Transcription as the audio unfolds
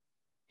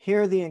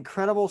Hear the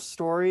incredible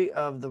story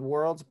of the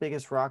world's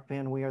biggest rock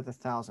band, We Are the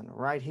Thousand,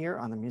 right here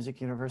on the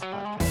Music Universe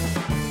podcast.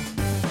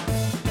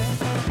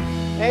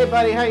 Hey,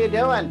 buddy, how you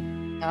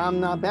doing? I'm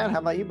not bad. How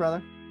about you,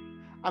 brother?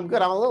 I'm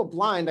good. I'm a little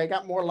blind. I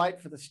got more light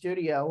for the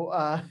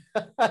studio.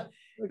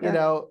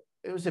 Okay.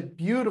 It was a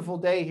beautiful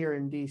day here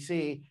in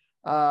DC.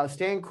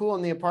 Staying cool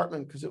in the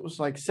apartment because it was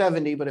like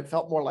 70, but it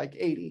felt more like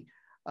 80.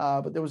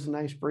 But there was a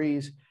nice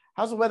breeze.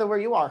 How's the weather where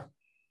you are?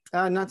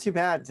 Not too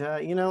bad.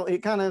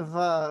 It kind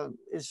of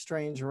is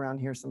strange around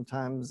here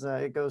sometimes.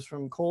 It goes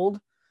from cold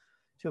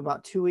to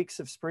about 2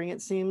 weeks of spring,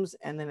 it seems,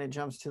 and then it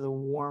jumps to the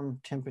warm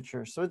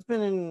temperature. So it's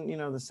been in,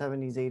 the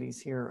 70s, 80s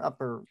here,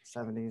 upper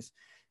 70s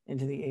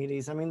into the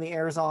 80s. I mean, the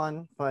air's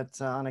on, but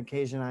on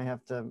occasion I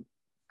have to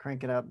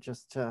crank it up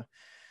just to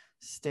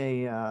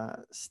stay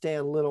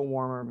a little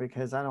warmer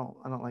because I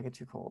don't like it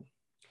too cold.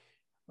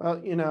 Well,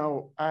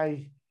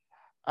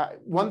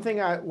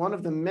 one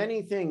of the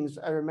many things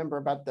I remember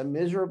about the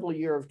miserable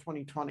year of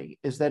 2020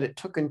 is that it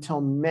took until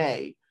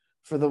May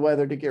for the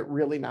weather to get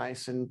really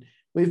nice, and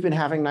we've been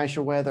having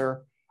nicer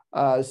weather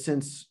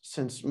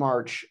since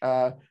March.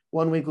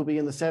 1 week will be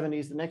in the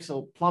 70s, the next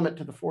will plummet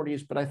to the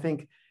 40s, but I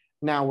think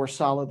now we're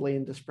solidly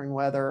into spring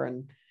weather,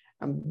 and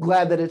I'm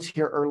glad that it's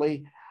here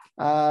early.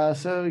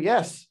 So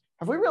yes,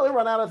 have we really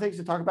run out of things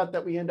to talk about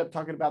that we end up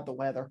talking about the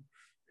weather?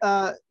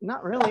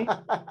 Not really.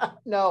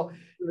 No,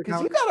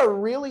 because you got a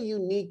really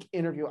unique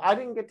interview. I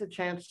didn't get the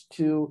chance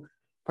to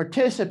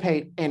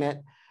participate in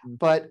it,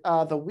 but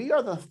the We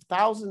Are the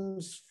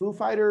Thousands Foo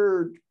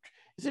Fighter,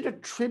 is it a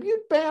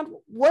tribute band?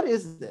 What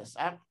is this?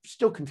 I'm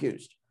still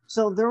confused.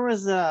 So there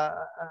was a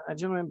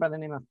gentleman by the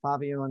name of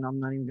Fabio, and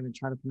I'm not even going to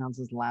try to pronounce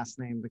his last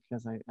name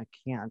because I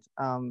can't.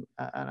 An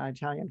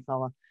Italian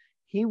fella.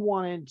 He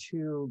wanted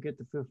to get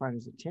the Foo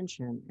Fighters'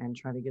 attention and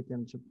try to get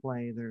them to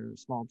play their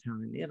small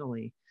town in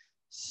Italy.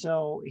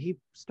 So he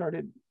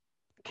started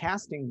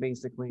casting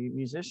basically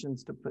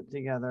musicians to put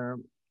together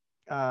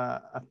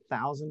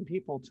 1,000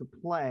 people to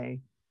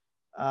play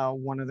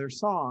one of their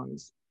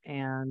songs.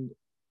 And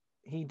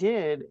he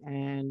did,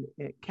 and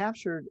it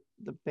captured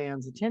the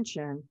band's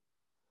attention.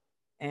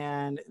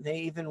 And they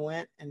even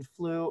went and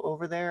flew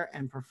over there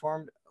and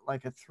performed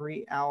like a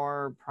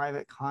 3-hour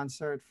private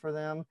concert for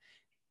them.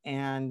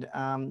 And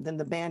then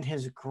the band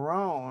has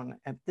grown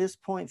at this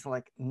point to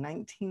like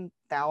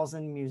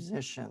 19,000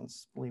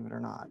 musicians, believe it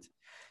or not.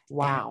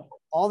 Wow. And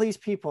all these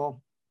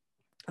people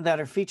that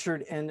are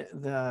featured in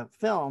the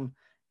film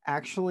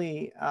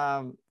actually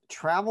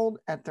traveled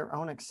at their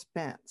own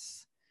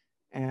expense.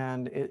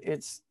 And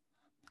it's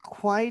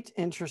quite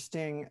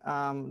interesting.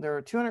 There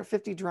are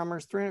 250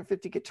 drummers,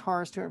 350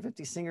 guitars,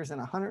 250 singers, and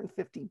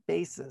 150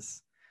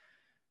 bassists,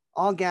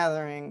 all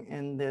gathering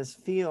in this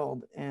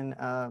field in,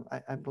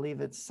 I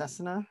believe it's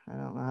Cessna. I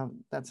don't know if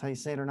that's how you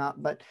say it or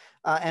not, but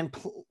and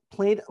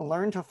played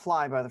 "Learn to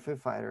Fly" by the Foo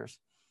Fighters.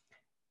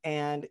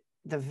 And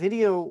the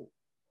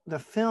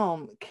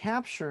film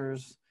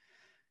captures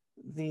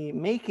the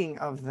making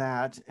of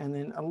that, and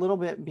then a little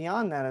bit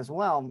beyond that as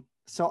well.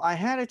 So I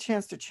had a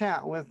chance to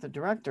chat with the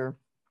director.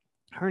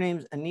 Her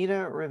name's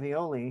Anita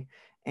Rivaroli,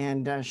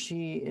 and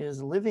she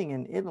is living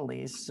in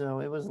Italy. So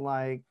it was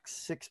like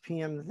 6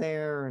 p.m.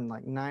 there and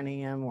like 9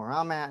 a.m. where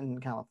I'm at in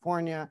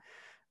California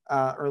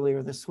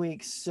earlier this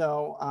week.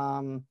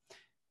 So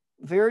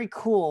very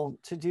cool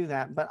to do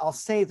that. But I'll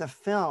say the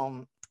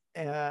film,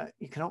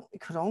 you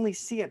could only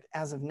see it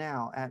as of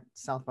now at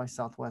South by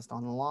Southwest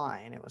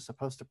online. It was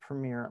supposed to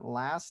premiere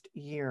last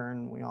year,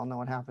 and we all know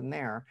what happened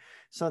there.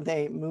 So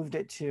they moved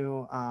it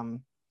to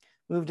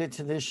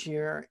this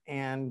year,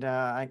 and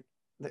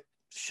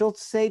she'll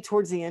say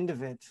towards the end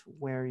of it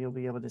where you'll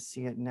be able to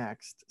see it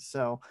next.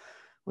 So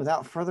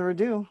without further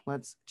ado,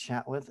 let's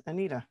chat with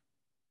Anita.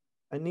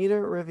 Anita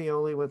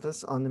Rivaroli with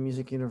us on the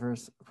Music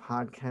Universe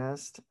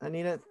podcast.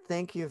 Anita,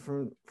 thank you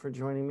for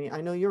joining me.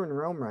 I know you're in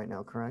Rome right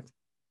now, correct?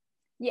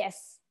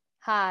 Yes.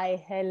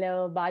 Hi.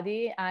 Hello,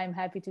 buddy. I'm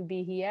happy to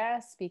be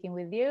here speaking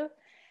with you.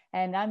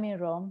 And I'm in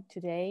Rome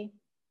today.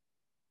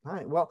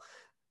 Hi. Well,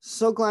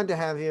 so glad to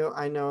have you.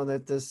 I know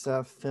that this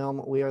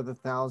film, We Are the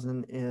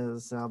Thousand,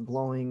 is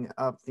blowing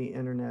up the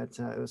internet.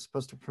 It was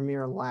supposed to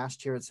premiere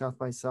last year at South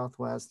by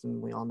Southwest,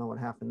 and we all know what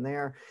happened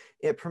there.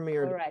 It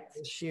premiered Correct.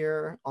 this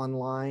year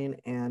online,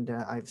 and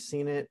I've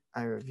seen it.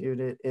 I reviewed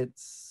it.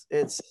 It's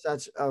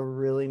such a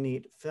really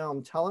neat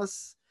film. Tell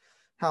us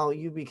how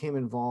you became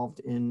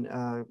involved in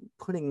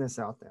putting this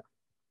out there.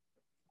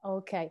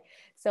 Okay.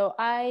 So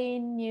I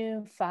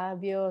knew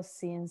Fabio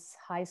since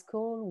high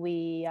school.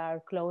 We are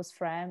close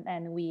friends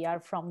and we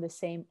are from the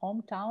same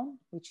hometown,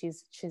 which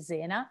is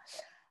Cesena.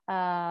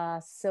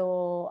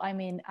 So, I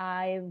mean,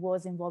 I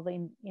was involved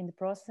in the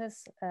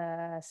process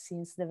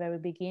since the very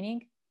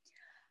beginning.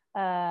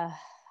 At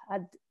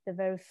the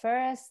very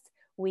first,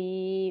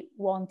 we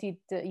wanted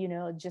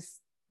to,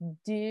 just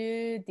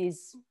do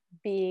this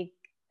big,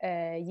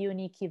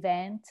 unique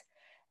event.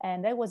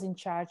 And I was in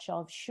charge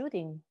of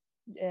shooting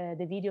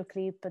the video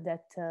clip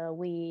that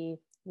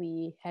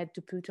we had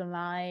to put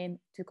online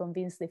to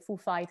convince the Foo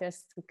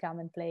Fighters to come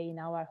and play in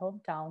our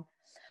hometown.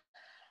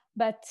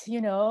 But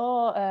you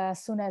know,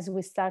 as soon as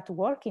we start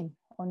working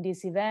on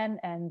this event,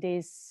 and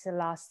this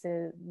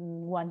lasted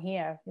 1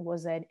 year, it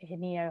was a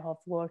year of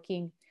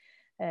working,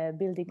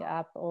 building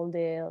up all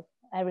the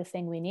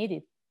everything we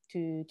needed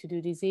to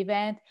do this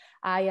event.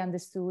 I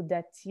understood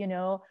that, you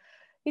know,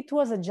 it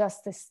was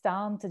just a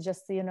stunt,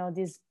 just, you know,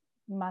 this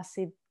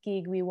massive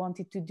gig we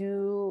wanted to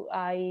do.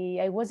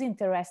 I was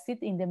interested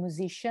in the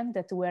musician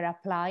that were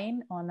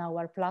applying on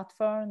our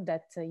platform,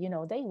 that you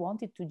know, they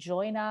wanted to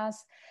join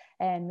us,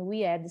 and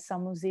we had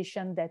some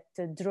musicians that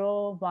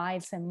drove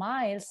miles and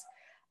miles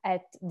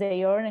at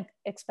their own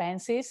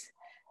expenses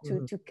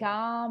Mhm. to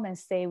come and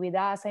stay with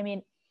us. I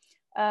mean,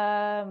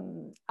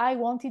 I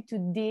wanted to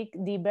dig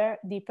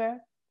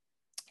deeper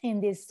in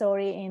this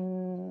story,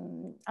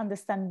 in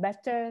understand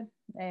better,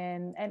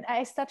 and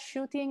I start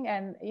shooting,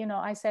 and you know,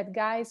 I said,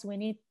 guys, we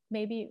need,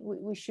 maybe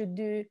we should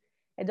do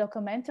a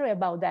documentary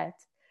about that.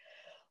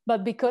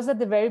 But because at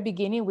the very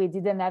beginning we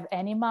didn't have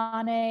any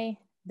money,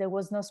 there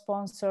was no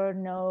sponsor,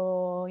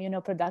 no, you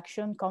know,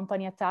 production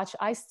company attached,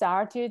 I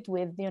started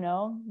with, you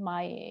know,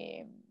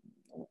 my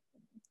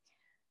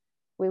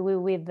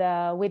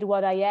with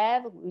what I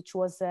have, which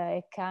was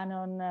a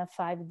Canon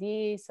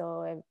 5D, so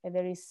a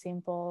very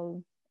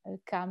simple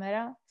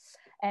camera.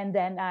 And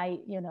then I,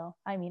 you know,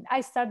 I mean,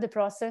 I start the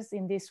process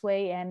in this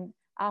way. And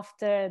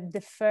after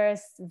the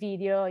first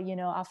video, you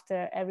know,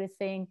 after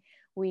everything,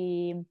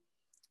 we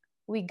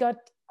we got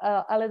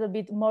a little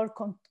bit more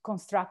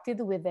constructed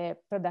with the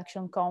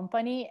production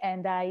company,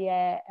 and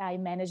I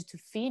managed to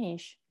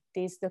finish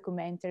this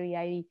documentary.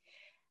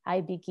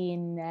 I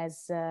begin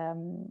as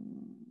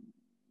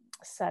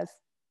self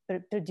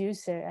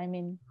producer. I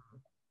mean,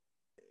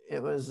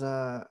 It was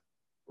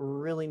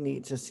really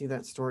neat to see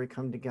that story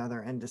come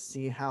together and to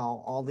see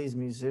how all these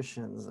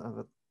musicians of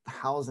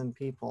 1,000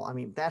 people, I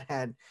mean, that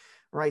had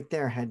right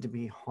there had to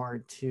be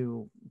hard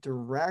to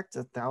direct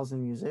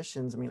 1,000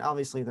 musicians. I mean,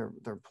 obviously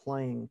they're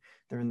playing,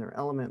 they're in their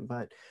element,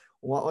 but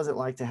what was it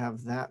like to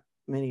have that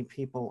many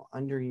people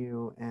under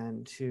you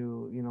and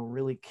to, you know,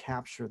 really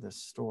capture this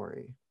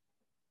story?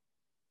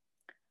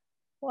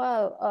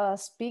 well,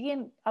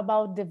 speaking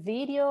about the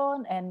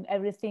video and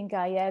everything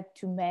I had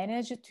to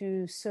manage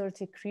to sort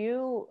a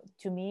crew,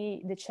 to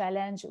me, the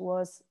challenge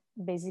was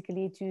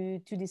basically to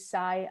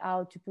decide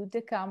how to put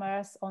the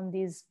cameras on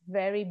this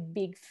very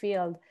big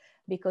field,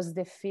 because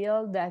the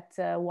field that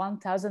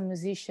 1,000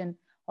 musicians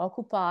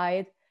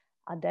occupied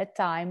at that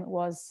time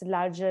was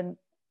larger,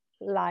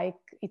 like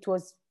it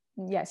was,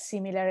 yeah,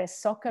 similar a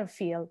soccer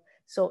field.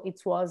 So it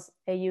was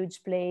a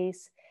huge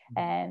place.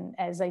 And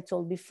as I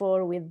told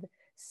before, with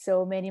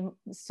so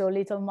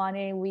little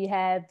money we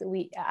had,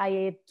 I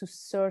had to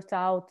sort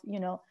out, you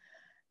know,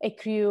 a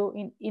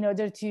crew in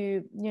order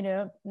to, you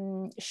know,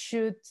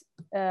 shoot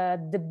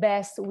the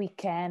best we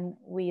can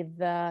with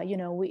you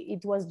know,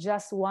 it was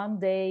just 1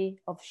 day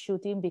of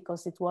shooting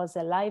because it was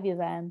a live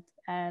event,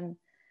 and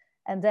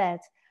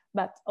that.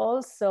 But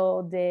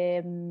also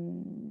the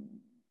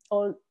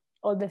all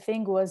all the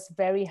thing was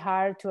very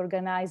hard to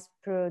organize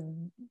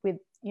with,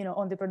 you know,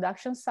 on the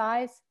production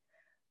side,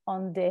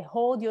 on the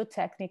audio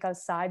technical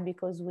side,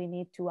 because we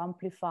need to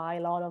amplify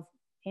a lot of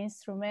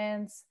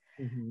instruments.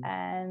 Mm-hmm.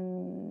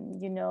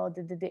 And you know,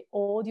 the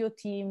audio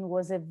team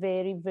was a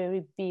very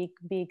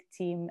big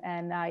team,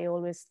 and I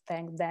always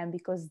thank them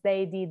because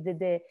they did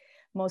the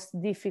most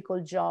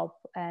difficult job,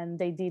 and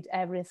they did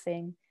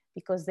everything,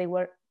 because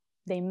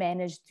they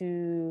managed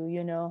to,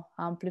 you know,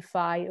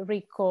 amplify,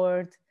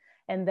 record,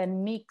 and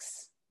then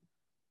mix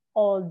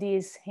all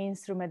these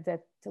instruments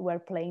that were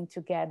playing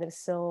together.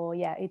 So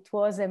yeah, it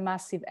was a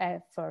massive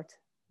effort.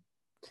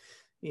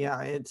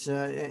 Yeah, it's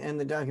and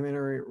the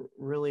documentary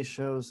really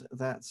shows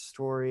that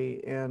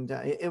story, and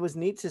it was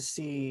neat to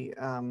see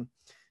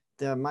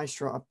the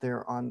maestro up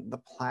there on the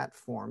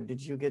platform. Did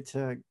you get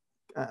to?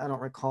 I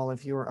don't recall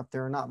if you were up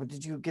there or not, but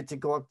did you get to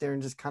go up there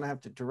and just kind of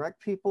have to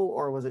direct people,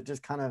 or was it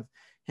just kind of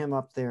him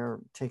up there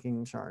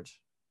taking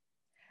charge?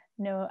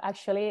 No,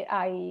 actually,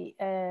 I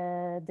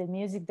the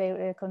music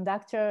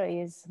conductor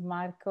is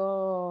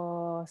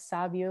Marco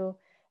Sabio,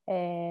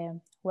 a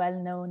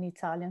well-known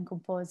Italian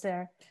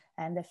composer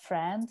and a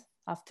friend.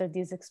 After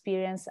this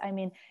experience, I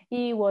mean,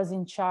 he was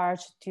in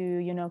charge to,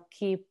 you know,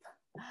 keep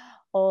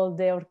all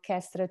the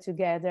orchestra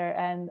together,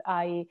 and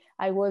I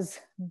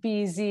was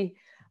busy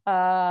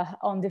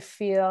on the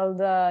field,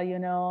 you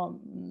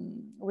know,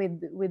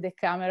 with the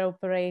camera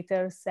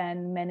operators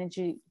and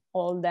managing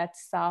all that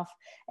stuff.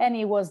 And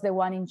he was the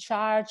one in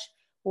charge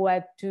who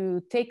had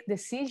to take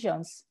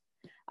decisions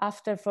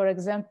after, for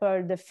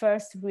example, the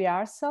first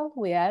rehearsal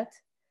we had,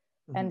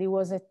 Mm-hmm. and it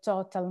was a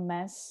total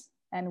mess,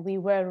 and we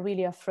were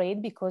really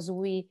afraid because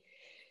we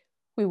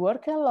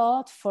worked a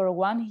lot for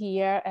 1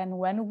 year, and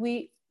when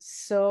we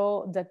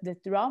saw that the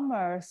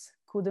drummers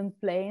couldn't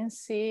play in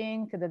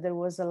sync, that there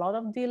was a lot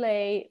of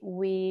delay,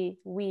 we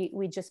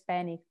just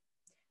panicked.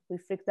 We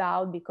freaked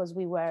out because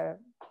we were,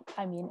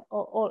 I mean,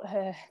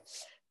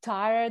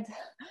 tired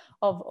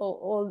of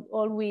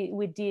all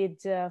we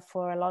did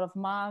for a lot of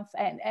months,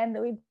 and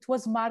it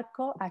was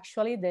Marco,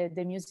 actually,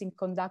 the music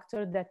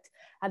conductor, that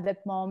at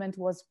that moment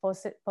was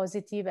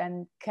positive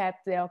and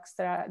kept the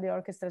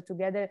orchestra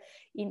together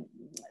in,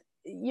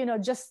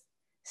 just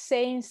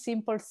saying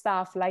simple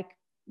stuff like,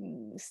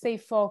 stay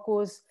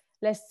focused,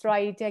 let's try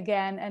it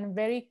again, and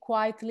very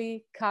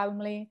quietly,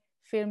 calmly,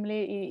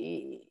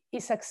 firmly he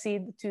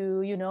succeed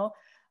to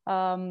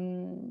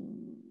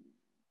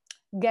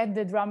get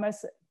the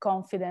drummers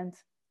confident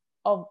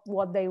of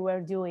what they were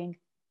doing.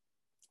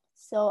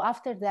 So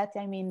after that,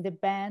 I mean, the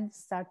band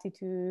started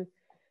to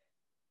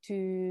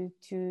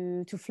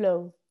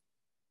flow,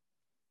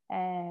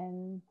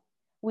 and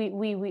we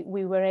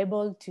were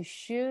able to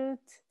shoot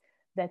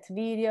that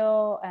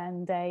video,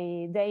 and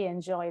they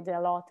enjoyed a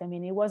lot. I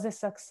mean, it was a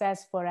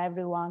success for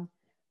everyone,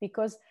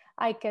 because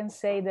I can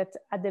say that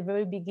at the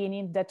very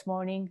beginning, that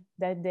morning,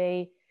 that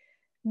day,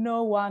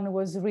 no one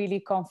was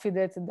really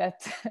confident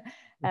that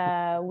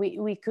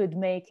we could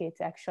make it,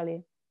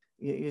 actually.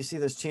 You see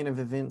this chain of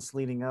events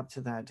leading up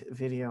to that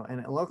video, and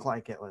it looked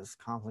like it was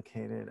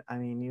complicated. I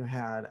mean, you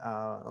had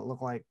it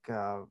looked like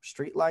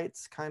street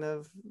lights kind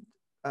of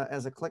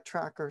as a click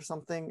track or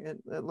something.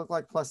 It looked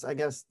like, plus I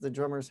guess the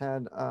drummers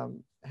had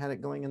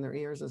it going in their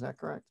ears. Is that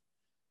correct?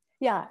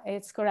 Yeah,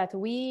 it's correct.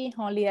 We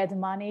only had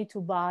money to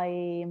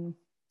buy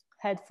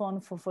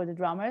headphones for the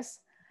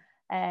drummers,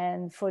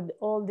 and for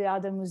all the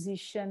other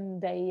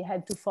musicians, they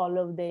had to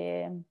follow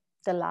the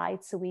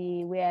lights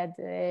we had,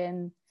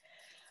 and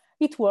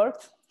it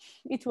worked.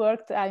 It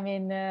worked. I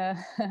mean,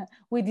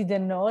 we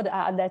didn't know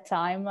at that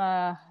time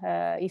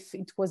if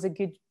it was a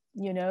good,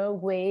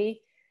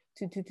 way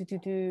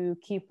to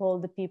keep all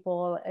the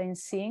people in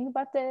sync,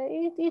 but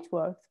it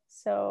worked.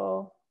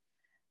 So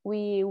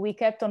we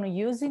kept on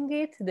using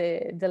it,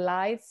 the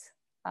lights,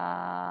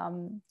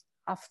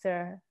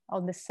 after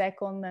on the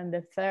second and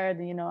the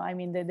third, I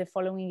mean, the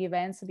following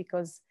events,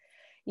 because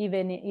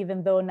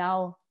even though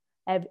now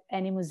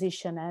any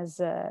musician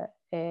has a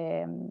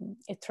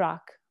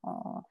track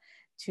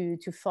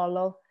to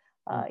follow,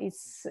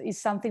 it's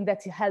something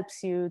that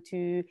helps you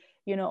to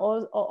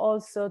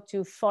also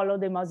to follow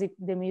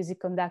the music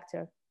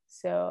conductor.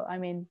 So I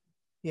mean,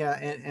 yeah,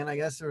 and I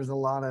guess there was a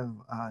lot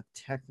of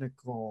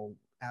technical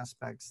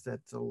aspects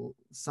that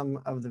some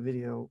of the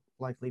video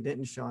likely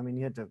didn't show. I mean,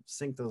 you had to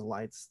sync those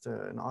lights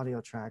to an audio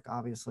track,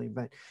 obviously,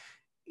 but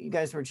you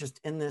guys were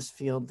just in this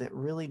field that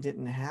really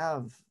didn't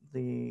have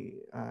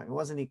it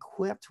wasn't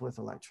equipped with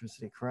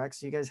electricity, correct?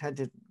 So you guys had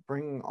to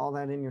bring all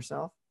that in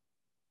yourself?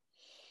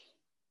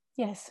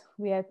 Yes,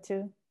 we had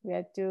to.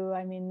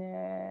 I mean,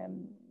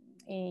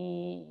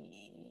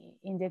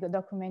 in the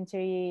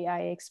documentary, I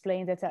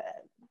explained that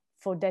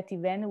for that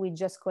event, we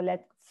just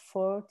collect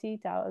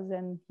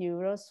 40,000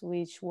 euros,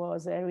 which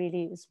was a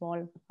really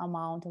small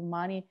amount of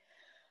money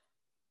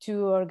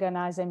to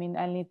organize. I mean,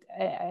 and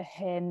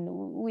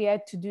we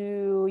had to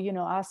do,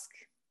 ask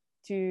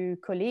to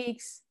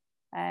colleagues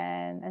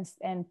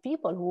and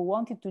people who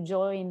wanted to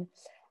join.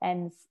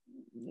 And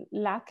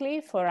luckily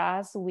for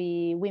us,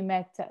 we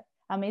met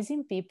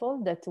amazing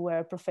people that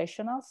were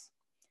professionals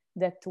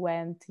that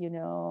went,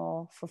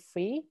 for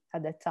free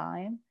at the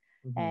time.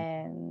 Mm-hmm.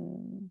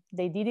 And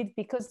they did it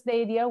because the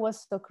idea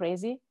was so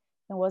crazy.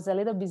 It was a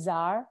little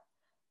bizarre.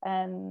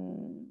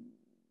 And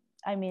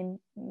I mean,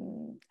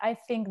 I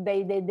think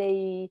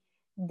they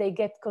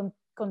get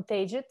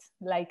contagious,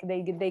 like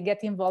they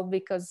get involved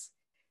because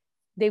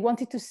they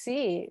wanted to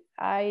see.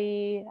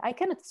 I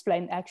cannot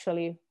explain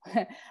actually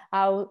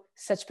how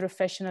such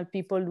professional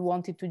people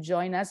wanted to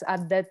join us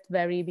at that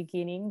very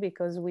beginning,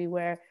 because we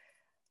were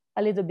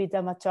a little bit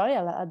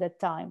amatorial at that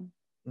time.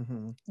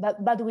 Mm-hmm.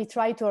 But we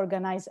try to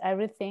organize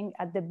everything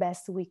at the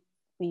best we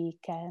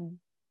can.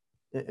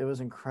 It was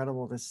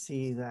incredible to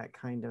see that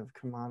kind of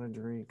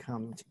camaraderie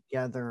come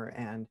together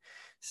and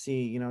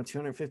see,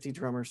 250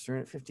 drummers,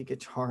 350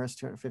 guitarists,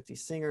 250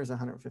 singers,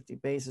 150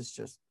 bassists,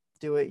 just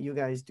do it. You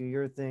guys do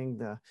your thing.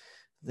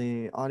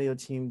 The audio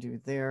team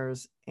do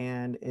theirs,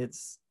 and it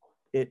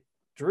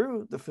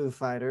drew the Foo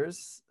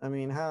Fighters. I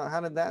mean, how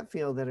did that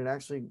feel, that it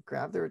actually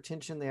grabbed their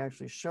attention? They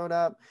actually showed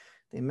up,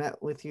 they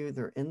met with you,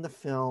 they're in the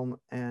film,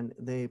 and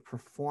they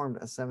performed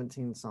a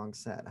 17-song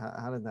set.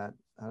 How did that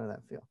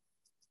feel?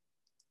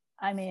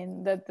 I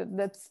mean,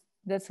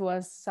 that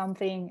was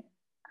something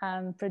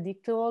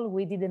unpredictable.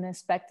 We didn't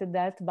expect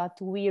that, but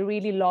we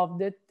really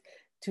loved it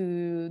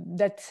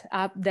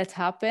that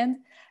happened.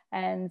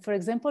 And for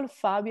example,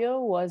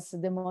 Fabio was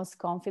the most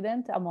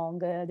confident among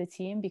the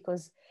team,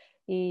 because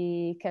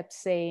he kept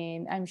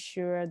saying, I'm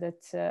sure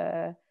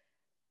that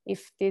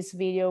if this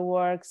video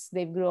works,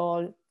 Dave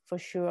Grohl for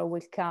sure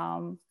will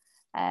come.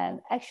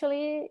 And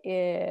actually,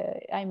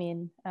 I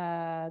mean,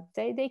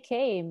 they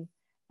came.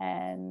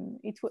 And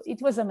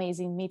it was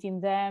amazing meeting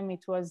them.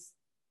 It was,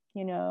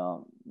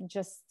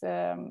 just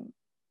a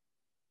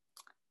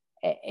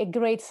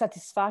great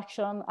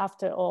satisfaction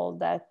after all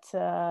that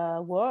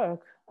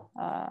work.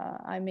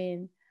 I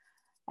mean,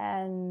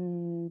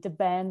 and the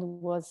band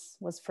was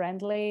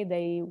friendly.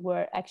 They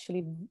were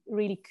actually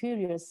really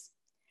curious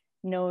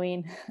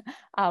knowing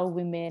how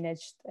we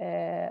managed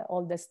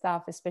all the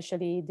stuff,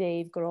 especially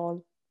Dave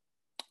Grohl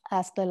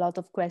asked a lot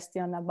of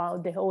questions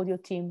about the audio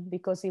team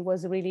because he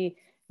was really,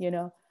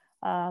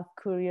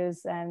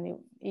 curious, and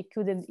he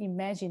couldn't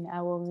imagine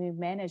how we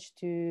managed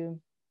to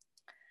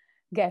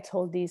get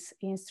all these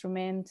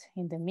instruments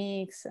in the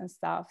mix and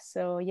stuff.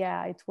 So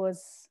yeah, it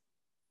was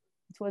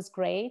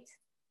great.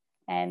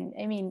 And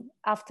I mean,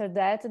 after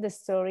that, the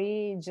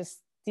story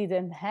just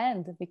didn't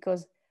end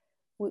because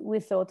we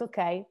thought,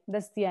 okay,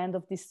 that's the end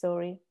of the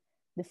story.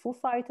 The Foo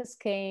Fighters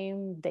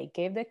came, they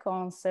gave the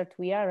concert,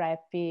 we are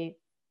happy,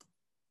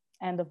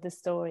 end of the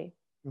story.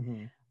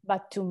 Mm-hmm.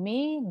 But to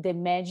me, the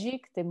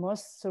magic, the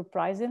most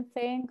surprising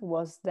thing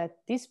was that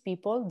these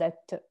people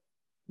that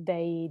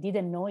they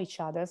didn't know each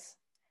other,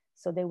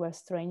 so they were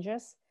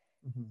strangers.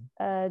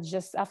 Mm-hmm.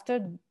 Just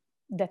after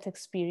that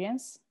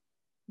experience,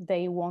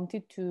 they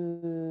wanted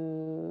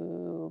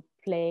to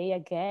play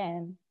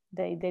again.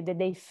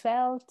 They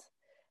felt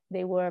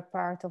they were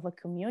part of a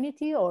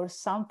community or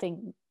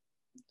something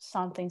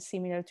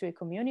similar to a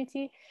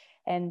community,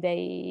 and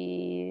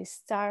they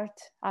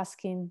start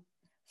asking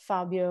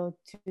Fabio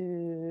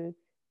to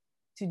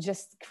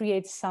just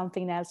create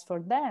something else for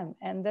them.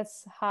 And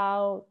that's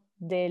how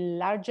the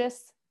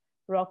largest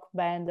rock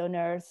band on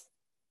earth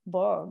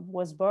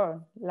was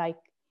born. Like,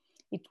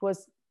 it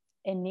was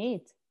a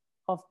need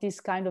of this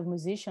kind of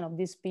musician, of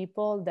these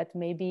people that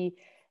maybe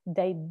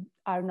they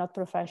are not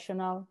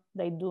professional,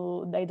 they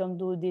don't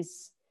do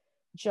this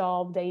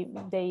job, they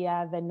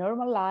have a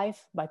normal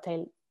life, but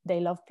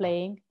they love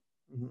playing.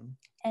 Mm-hmm.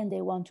 And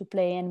they want to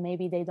play, and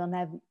maybe they don't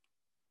have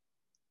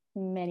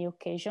many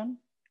occasion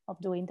of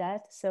doing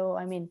that. So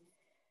I mean,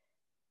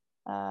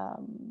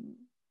 um,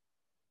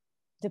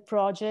 the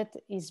project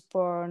is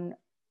born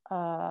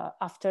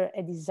after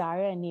a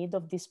desire, a need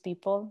of these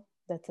people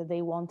that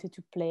they wanted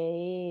to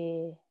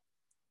play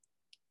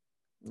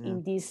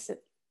in this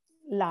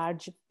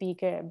large, big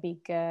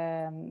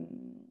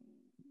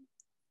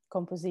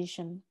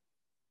composition.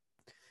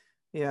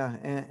 Yeah,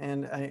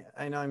 and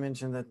I know I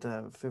mentioned that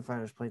the Foo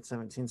Fighters played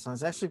 17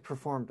 songs. They actually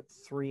performed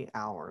 3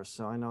 hours,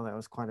 so I know that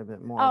was quite a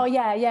bit more. Oh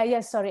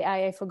yeah. Sorry,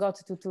 I forgot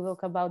to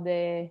talk about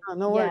the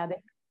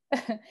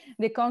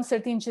the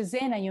concert in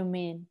Cesena. You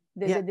mean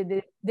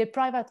the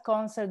private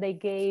concert they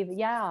gave?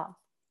 Yeah,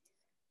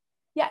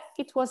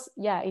 it was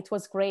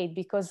great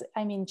because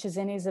I mean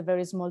Cesena is a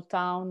very small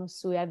town,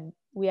 so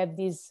we have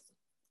this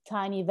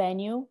tiny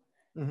venue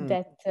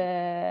that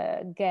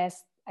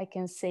guests, I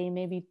can say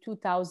maybe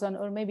 2,000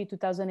 or maybe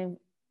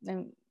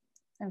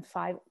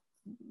 2005,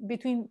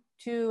 between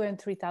 2,000 and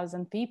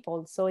 3,000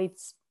 people. So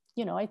it's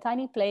a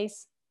tiny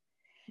place,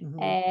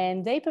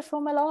 and they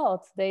perform a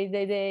lot.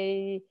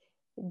 They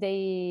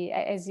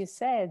as you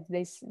said,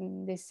 they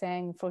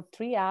sang for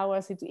 3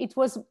 hours. It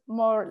was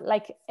more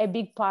like a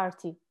big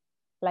party,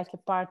 like a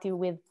party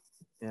with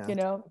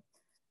a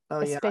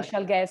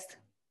special guest.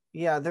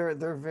 Yeah,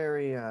 they're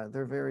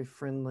very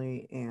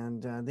friendly,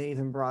 and they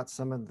even brought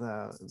some of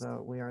the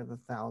We Are the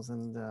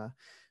Thousand,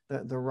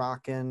 the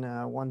Rockin'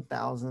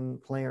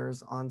 1,000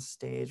 players on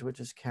stage, which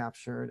is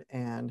captured.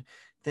 And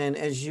then,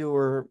 as you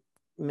were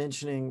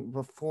mentioning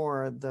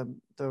before, the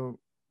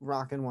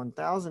Rockin'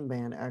 1,000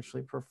 band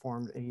actually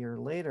performed a year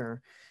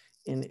later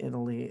in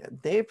Italy.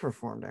 They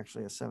performed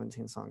actually a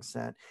 17-song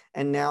set,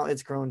 and now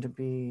it's grown to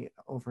be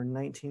over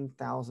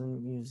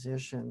 19,000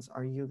 musicians.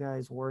 Are you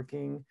guys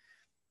working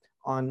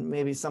on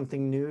maybe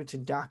something new to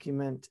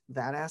document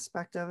that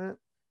aspect of it?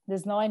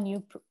 There's no a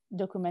new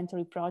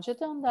documentary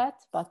project on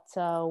that, but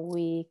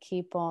we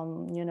keep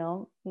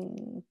on,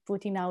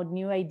 putting out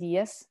new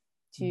ideas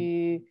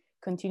to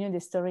continue the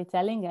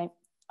storytelling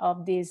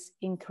of this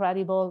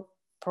incredible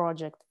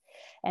project.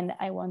 And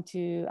I want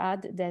to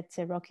add that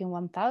Rockin'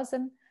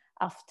 1,000,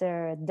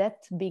 after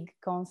that big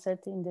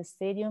concert in the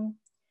stadium,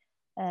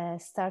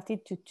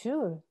 started to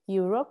tour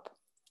Europe,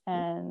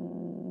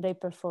 and they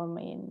perform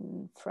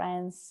in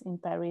France, in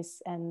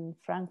Paris and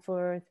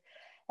Frankfurt,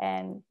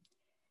 and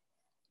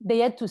they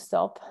had to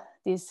stop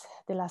the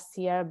last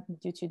year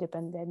due to the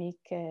pandemic,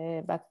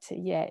 but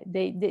yeah,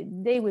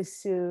 they will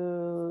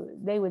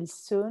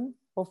soon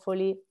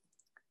hopefully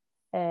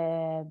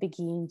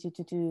begin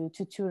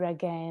to tour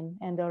again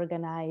and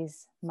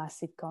organize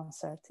massive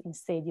concert in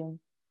stadium.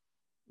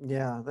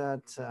 Yeah,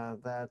 that's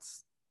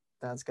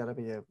got to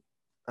be a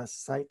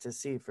sight to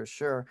see for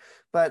sure.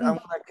 But I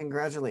want to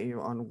congratulate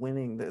you on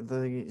winning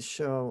the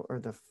show, or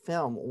the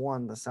film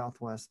won the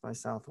Southwest by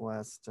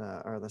Southwest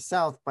or the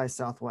South by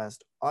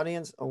Southwest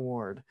Audience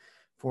Award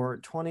for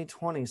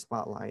 2020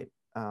 Spotlight.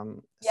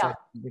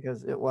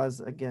 Because it was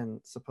again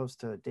supposed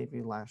to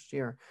debut last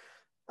year.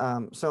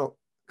 So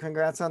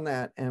congrats on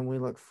that, and we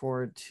look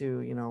forward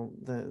to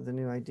the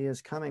new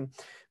ideas coming.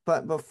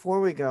 But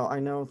before we go, I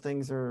know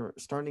things are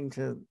starting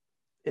to,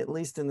 at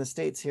least in the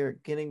States here,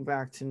 getting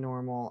back to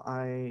normal.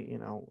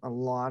 A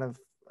lot of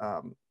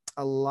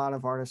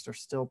artists are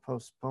still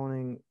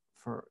postponing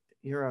for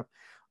Europe.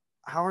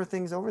 How are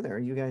things over there? Are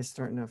you guys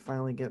starting to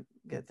finally get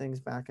things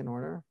back in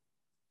order?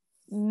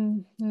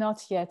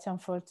 Not yet,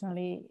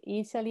 unfortunately.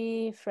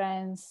 Italy,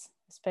 France,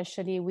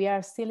 especially we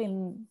are still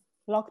in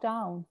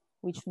lockdown,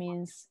 which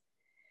means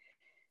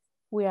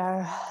we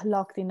are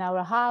locked in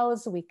our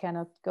house, we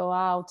cannot go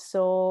out.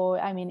 So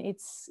I mean,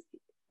 it's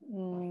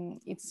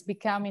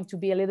becoming to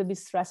be a little bit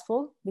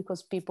stressful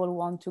because people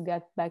want to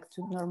get back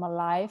to normal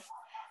life.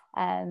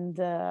 And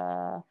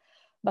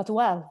but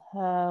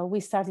well, we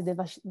started the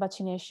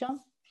vaccination.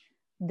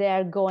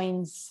 They're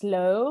going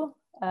slow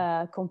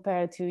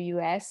compared to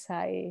US.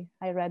 I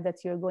read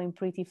that you're going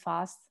pretty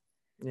fast.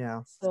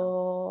 Yeah.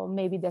 So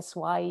maybe that's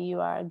why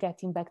you are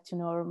getting back to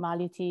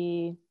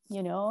normality.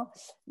 You know,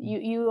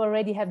 you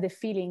already have the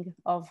feeling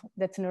of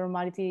that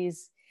normality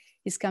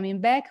is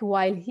coming back,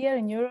 while here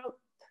in Europe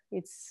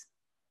it's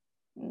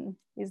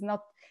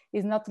not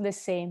the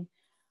same.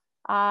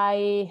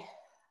 I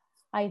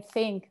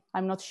think,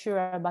 I'm not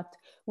sure, but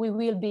we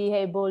will be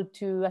able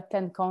to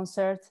attend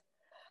concert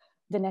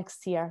the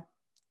next year.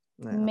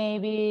 Yeah.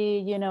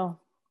 Maybe, you know,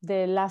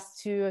 the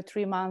last 2 or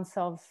 3 months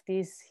of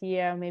this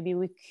year, maybe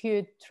we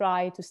could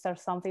try to start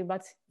something,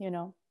 but you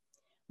know,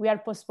 we are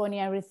postponing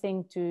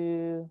everything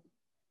to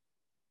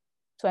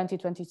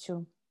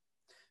 2022.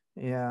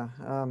 Yeah,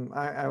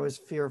 I was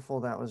fearful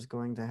that was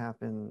going to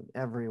happen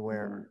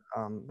everywhere.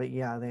 But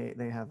yeah,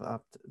 they have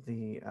upped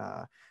the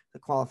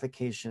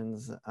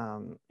qualifications.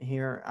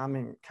 Here, I'm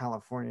in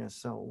California,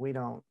 so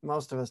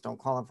most of us don't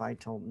qualify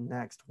till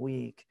next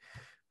week.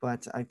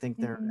 But I think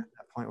they're at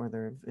that point where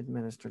they've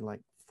administered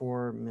like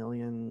 4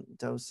 million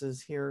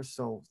doses here.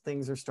 So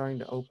things are starting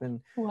to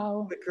open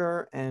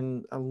quicker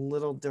and a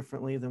little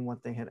differently than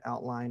what they had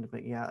outlined.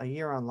 But yeah, a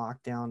year on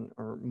lockdown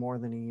or more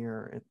than a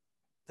year at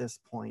this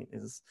point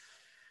is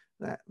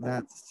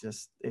that's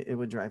just, it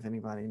would drive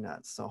anybody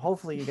nuts. So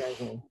hopefully you guys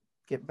will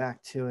get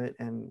back to it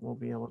and we'll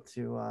be able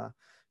to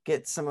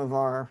get some of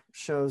our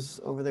shows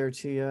over there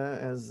to you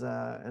as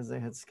they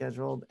had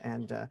scheduled.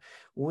 And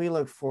we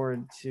look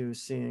forward to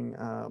seeing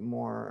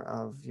more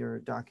of your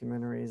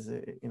documentaries,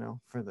 you know,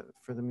 for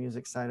the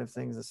music side of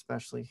things,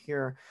 especially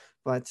here.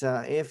 But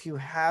if you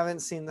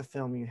haven't seen the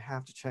film, you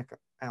have to check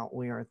out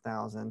We Are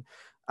 1000.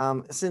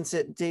 Since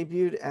it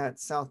debuted at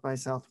South by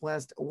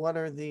Southwest, what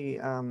are the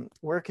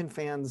where can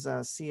fans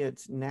see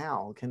it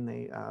now? Can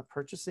they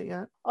purchase it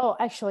yet? Oh,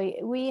 actually,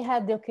 we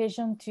had the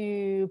occasion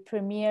to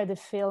premiere the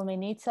film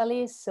in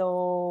Italy,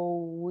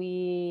 so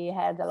we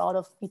had a lot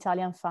of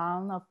Italian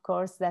fans, of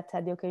course, that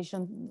had the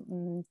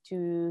occasion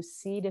to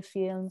see the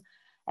film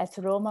at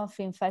Roma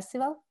Film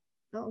Festival.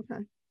 Oh,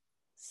 okay.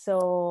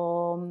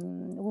 So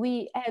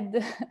we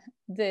had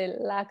the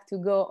luck to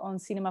go on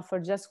cinema for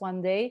just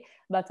 1 day,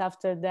 but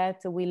after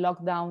that we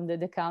locked down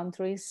the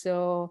country,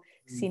 so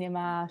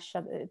theater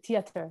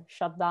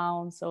shut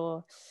down.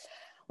 So,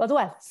 but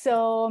well,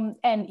 so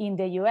and in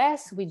the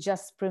US we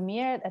just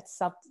premiered at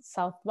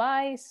South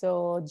by,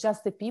 so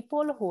just the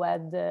people who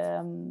had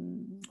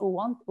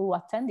who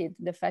attended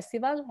the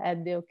festival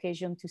had the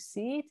occasion to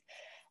see it,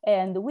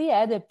 and we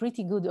had a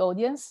pretty good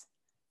audience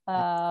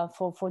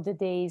for the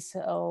days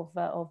of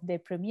the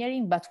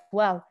premiering. But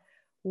well,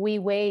 we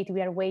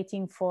are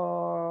waiting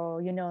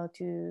for, you know,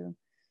 to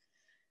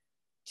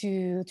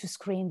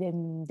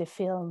screen the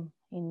film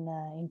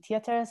in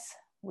theaters.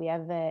 We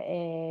have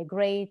a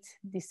great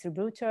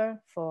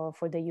distributor for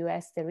the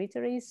US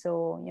territory,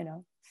 so you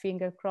know,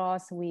 finger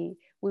crossed, we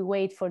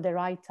wait for the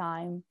right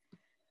time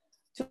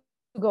to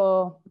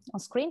go on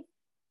screen.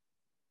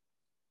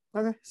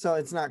 Okay, so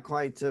it's not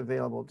quite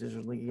available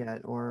digitally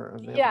yet or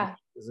available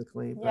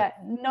physically. But...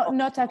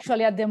 not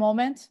actually at the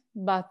moment,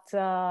 but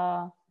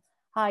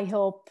I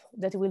hope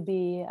that it will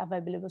be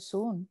available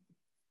soon.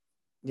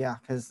 Yeah,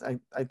 because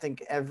I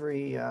think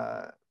every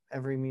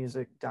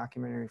music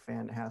documentary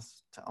fan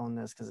has to own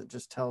this, because it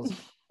just tells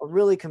a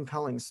really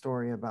compelling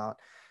story about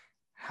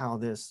how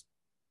this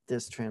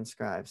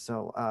transcribes.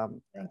 So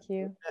thank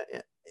you.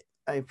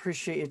 I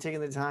appreciate you taking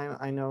the time.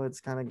 I know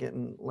it's kind of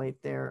getting late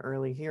there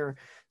early here.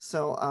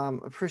 So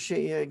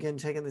appreciate you again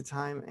taking the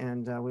time,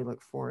 and we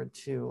look forward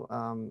to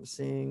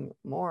seeing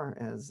more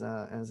as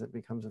it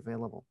becomes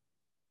available.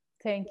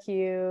 Thank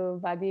you,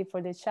 buddy,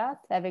 for the chat.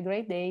 Have a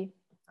great day.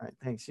 All right,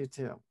 thanks, you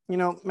too. You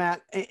know,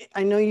 Matt,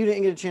 I know you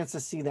didn't get a chance to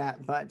see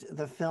that, but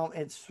the film,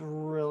 it's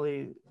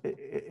really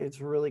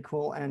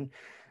cool. And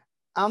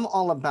I'm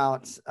all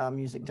about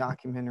music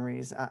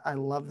documentaries. I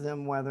love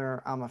them,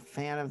 whether I'm a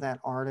fan of that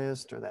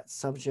artist or that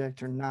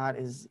subject or not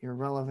is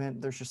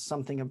irrelevant. There's just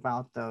something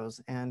about those.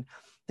 And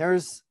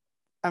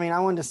I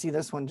wanted to see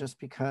this one just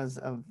because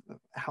of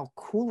how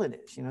cool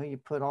it is. You know, you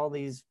put all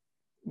these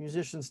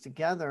musicians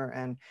together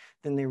and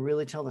then they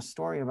really tell the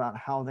story about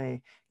how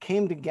they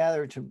came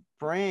together to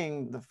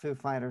bring the Foo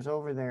Fighters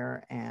over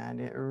there, and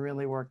it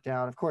really worked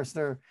out. Of course,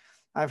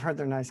 I've heard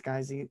they're nice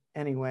guys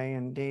anyway,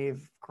 and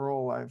Dave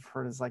Grohl I've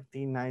heard is like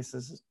the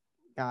nicest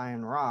guy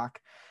in rock,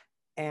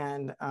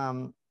 and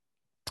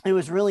it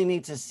was really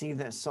neat to see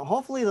this. So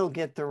hopefully they'll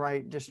get the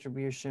right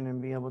distribution and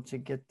be able to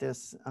get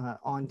this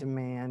on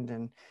demand,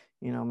 and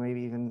you know, maybe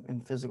even in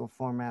physical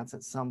formats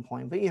at some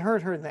point. But you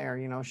heard her there,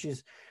 you know,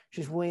 she's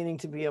waiting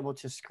to be able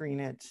to screen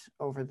it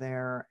over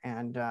there.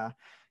 And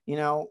you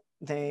know,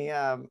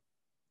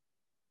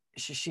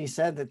 she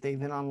said that they've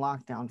been on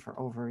lockdown for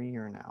over a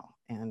year now,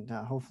 and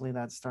hopefully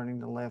that's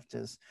starting to lift.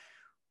 As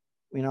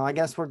you know, I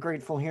guess we're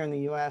grateful here in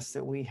the U.S.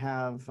 that we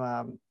have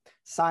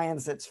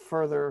science that's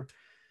further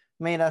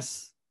made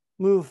us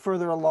move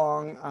further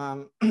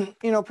along.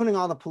 You know, putting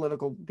all the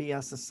political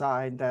BS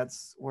aside,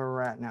 that's where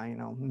we're at now. You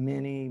know,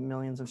 many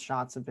millions of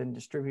shots have been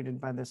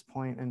distributed by this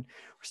point, and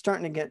we're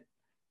starting to get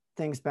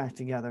things back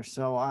together.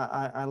 So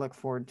I look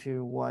forward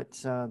to what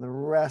the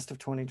rest of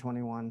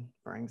 2021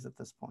 brings at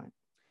this point,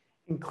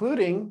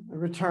 including the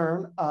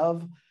return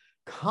of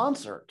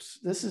concerts.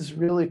 This is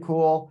really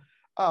cool.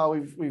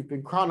 We've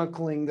been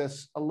chronicling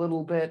this a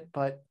little bit,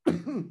 but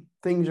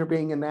things are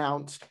being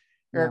announced.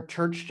 Yeah. Eric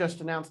Church just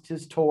announced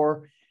his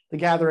tour, the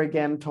Gather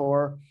Again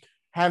tour.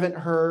 Haven't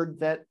heard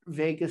that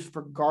Vegas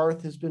for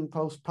Garth has been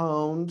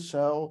postponed.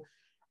 So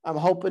I'm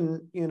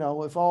hoping, you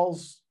know, if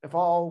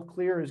all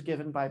clear is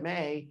given by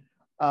May,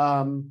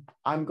 I'm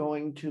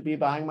going to be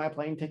buying my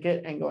plane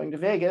ticket and going to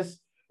Vegas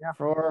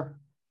for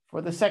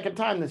the second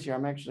time this year.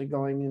 I'm actually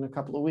going in a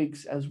couple of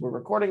weeks as we're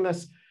recording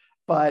this,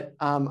 but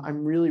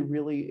I'm really,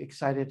 really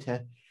excited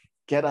to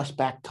get us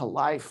back to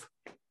life.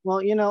 Well,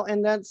 you know,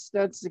 and that's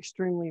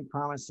extremely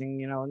promising.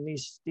 You know, and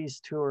these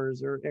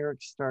tours, or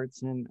Eric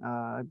starts in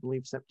I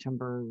believe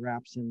September,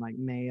 wraps in like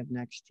May of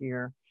next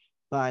year.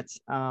 But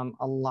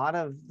a lot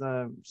of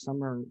the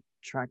summer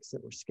treks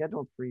that were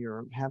scheduled for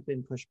Europe have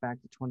been pushed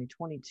back to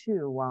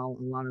 2022, while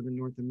a lot of the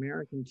North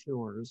American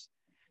tours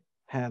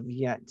have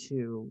yet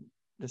to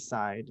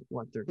decide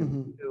what they're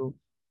going to do,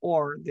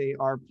 or they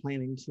are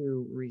planning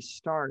to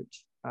restart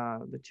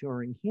the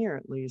touring here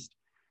at least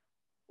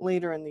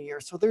later in the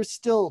year. So there's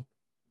still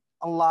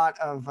a lot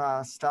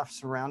of stuff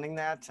surrounding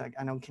that.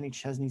 I know Kenny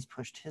Chesney's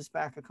pushed his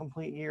back a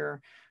complete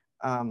year,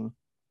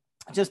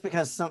 just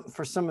because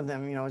for some of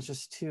them, you know, it's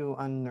just too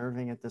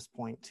unnerving at this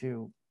point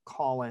to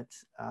call it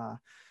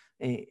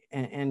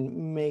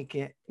and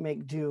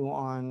make do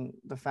on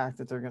the fact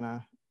that they're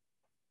gonna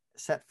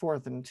set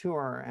forth and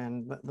tour,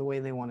 and the way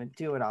they want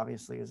to do it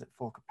obviously is at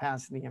full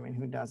capacity. I mean,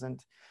 who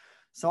doesn't?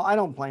 So I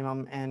don't blame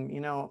them, and you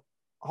know,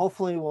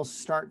 hopefully we'll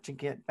start to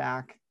get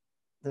back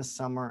this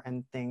summer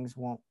and things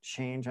won't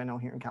change. I know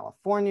here in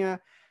California,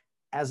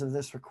 as of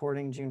this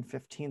recording, June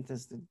 15th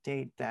is the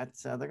date that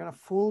they're going to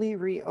fully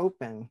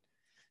reopen.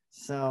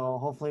 So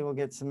hopefully we'll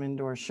get some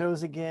indoor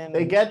shows again.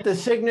 They get the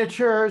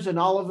signatures and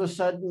all of a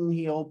sudden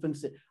he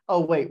opens it.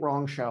 Oh, wait,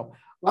 wrong show.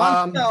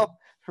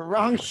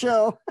 Wrong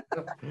show.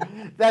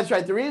 That's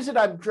right. The reason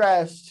I'm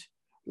dressed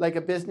like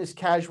a business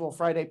casual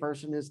Friday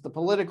person is the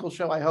political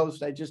show I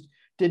host. I just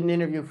did an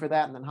interview for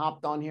that and then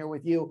hopped on here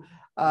with you.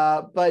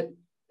 But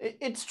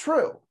it's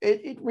true.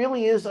 It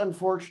really is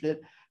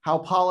unfortunate how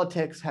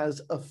politics has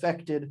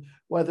affected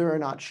whether or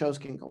not shows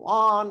can go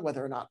on,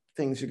 whether or not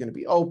things are going to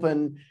be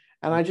open.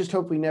 And I just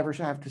hope we never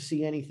have to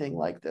see anything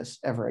like this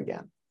ever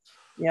again.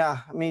 Yeah,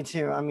 me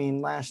too. I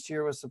mean, last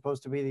year was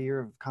supposed to be the year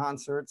of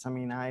concerts. I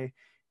mean, I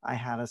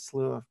had a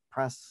slew of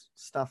press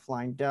stuff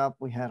lined up.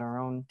 We had our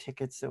own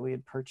tickets that we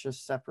had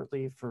purchased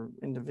separately for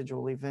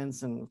individual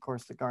events, and of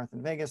course the Garth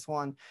in Vegas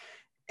one.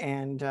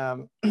 And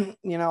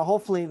you know,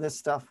 hopefully this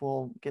stuff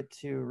will get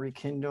to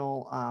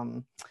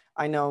rekindle.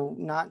 I know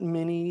not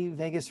many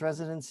Vegas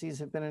residencies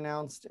have been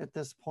announced at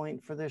this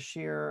point for this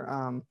year,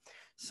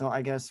 so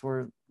I guess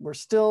we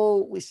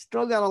still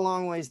got a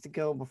long ways to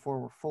go before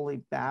we're fully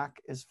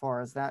back as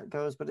far as that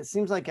goes. But it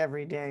seems like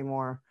every day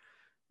more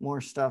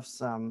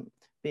stuff's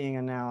being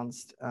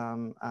announced.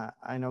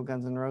 I know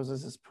Guns N'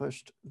 Roses has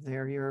pushed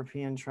their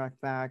European trek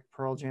back,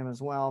 Pearl Jam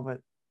as well,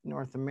 but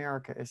North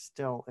America is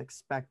still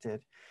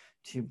expected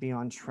to be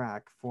on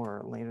track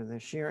for later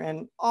this year.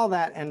 And all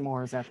that and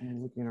more is at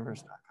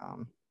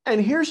themusicuniverse.com.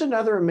 And here's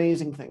another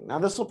amazing thing. Now,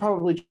 this will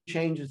probably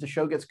change as the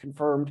show gets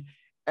confirmed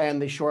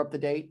and they shore up the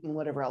date and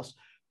whatever else.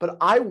 But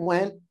I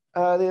went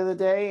the other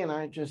day and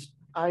I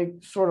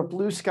sort of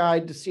blue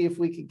skied to see if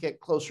we could get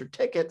closer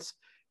tickets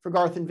for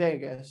Garth in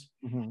Vegas.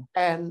 Mm-hmm.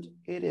 And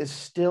it is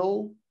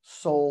still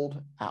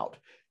sold out.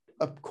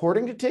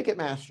 According to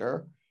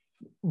Ticketmaster,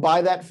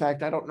 by that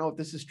fact, I don't know if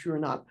this is true or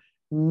not,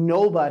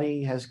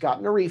 nobody has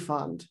gotten a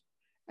refund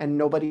and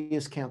nobody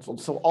is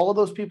canceled. So all of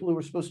those people who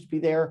were supposed to be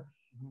there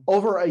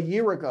over a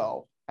year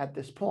ago at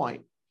this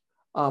point,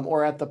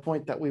 or at the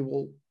point that we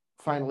will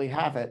finally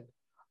have it,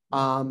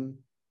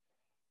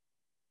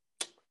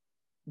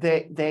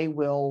 they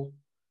will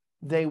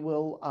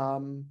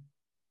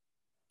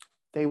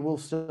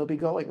still be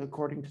going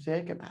according to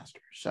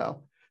Ticketmaster.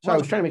 So I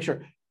was trying to make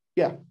sure.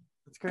 Yeah,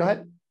 that's great. Go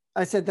ahead.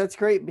 I said that's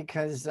great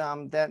because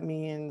that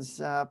means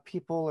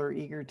people are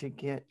eager to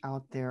get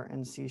out there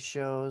and see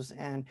shows.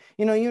 And,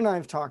 you know, you and I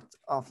have talked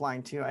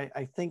offline too.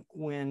 I think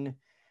when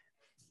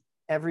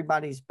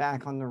everybody's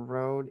back on the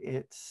road,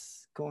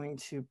 it's going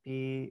to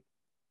be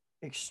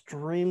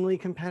extremely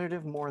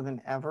competitive more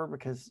than ever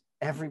because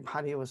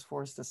everybody was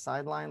forced to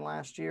sideline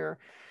last year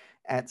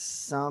at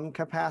some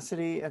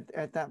capacity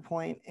at that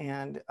point.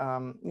 And,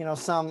 you know,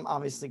 some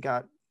obviously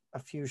got a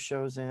few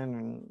shows in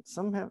and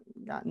some have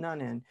got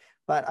none in.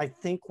 But I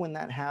think when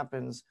that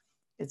happens,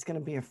 it's going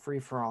to be a free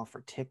for all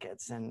for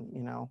tickets, and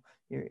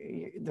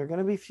they're going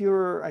to be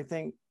fewer, I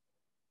think,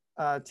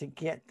 to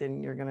get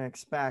than you're going to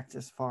expect,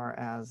 as far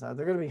as they're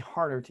going to be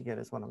harder to get,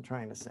 is what I'm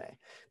trying to say,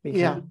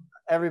 because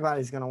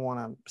everybody's going to want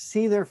to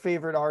see their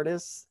favorite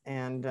artists,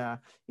 and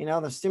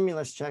the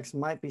stimulus checks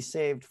might be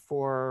saved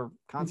for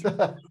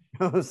concert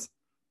shows.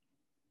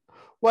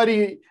 What do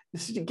you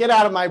get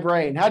out of my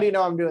brain? How do you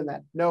know I'm doing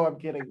that? No, I'm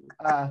kidding.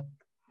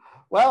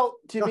 Well,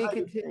 to be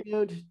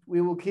continued.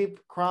 We will keep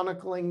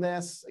chronicling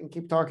this and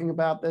keep talking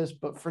about this.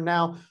 But for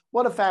now,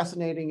 what a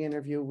fascinating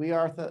interview. We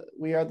are the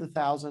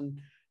 1,000.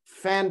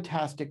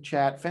 Fantastic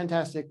chat,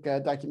 fantastic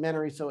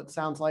documentary. So it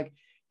sounds like,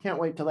 can't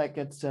wait till that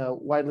gets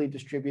widely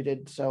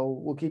distributed. So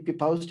we'll keep you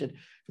posted.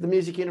 For the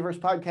Music Universe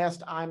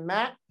podcast, I'm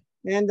Matt.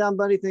 And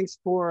Buddy, thanks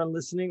for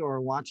listening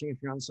or watching. If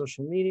you're on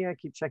social media,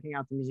 keep checking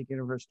out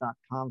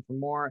themusicuniverse.com for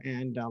more,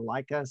 and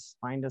like us,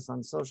 find us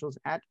on socials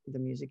at The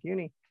Music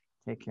Uni.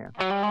 Take care.